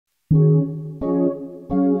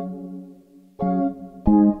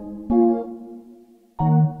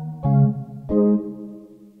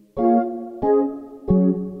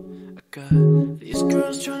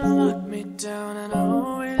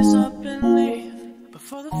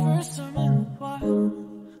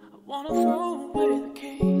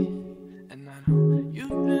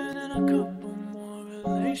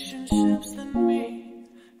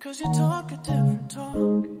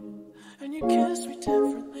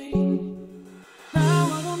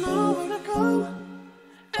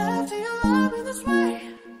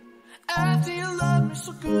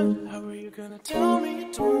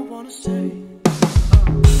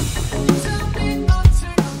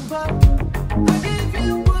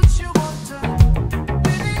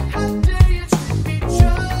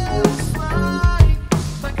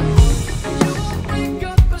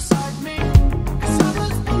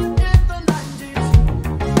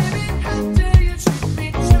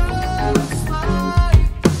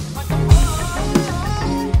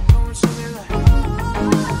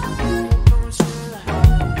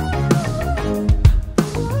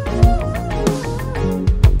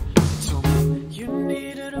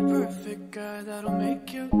perfect guy that'll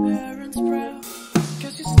make your parents proud.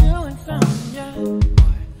 Guess you still ain't found him yet.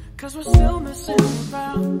 Why? Cause we're still messing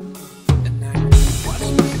around. And now you watch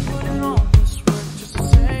me put in all this work just to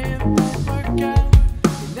say it won't work out.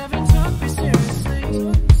 You never took me seriously.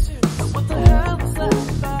 Now what the hell is that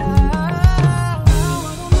about? Now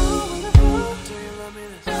I don't know what the hell. Do you love me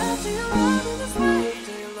this? Do you love me this way?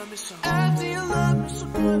 Do you love me so? Do you love me so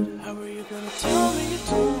good? How are you gonna tell me you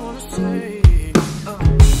don't wanna say?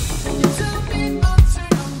 You tell me I'm too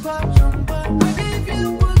young, but I gave you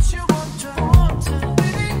what you wanted.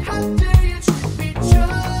 Baby, how dare you treat me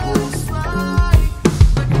just like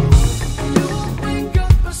you won't wake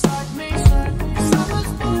up beside me. Cause I was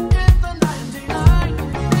born in the 99.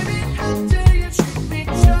 Baby, how dare you treat me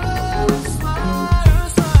just like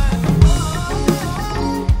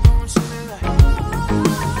don't you me that?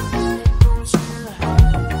 Don't you me that?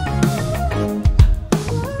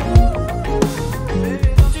 Baby,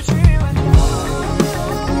 don't you treat me like that?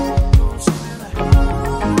 Don't you me that?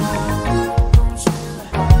 Don't you me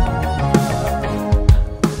that?